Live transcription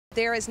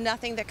There is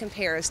nothing that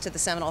compares to the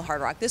Seminole Hard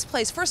Rock. This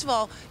place, first of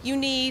all, you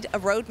need a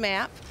road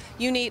map,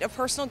 you need a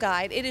personal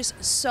guide. It is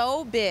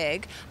so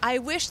big. I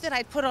wish that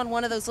I'd put on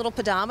one of those little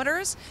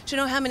pedometers to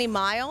know how many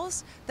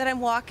miles that I'm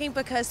walking,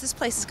 because this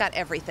place has got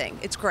everything.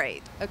 It's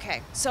great.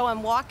 Okay, so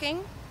I'm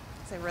walking,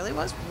 I really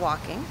was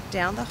walking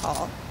down the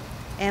hall,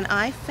 and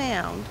I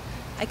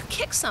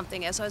kicked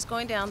something as I was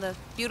going down the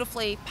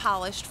beautifully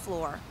polished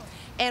floor.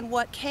 And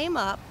what came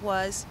up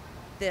was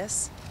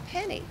this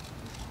penny.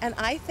 And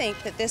I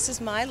think that this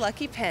is my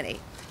lucky penny.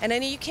 And I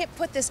know you can't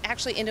put this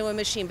actually into a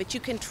machine, but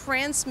you can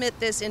transmit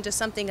this into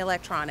something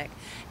electronic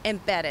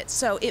and bet it.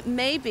 So it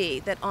may be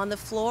that on the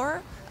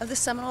floor of the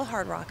Seminole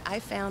Hard Rock, I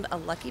found a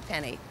lucky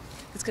penny.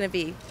 It's going to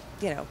be,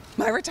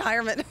 my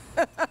retirement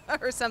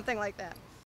or something like that.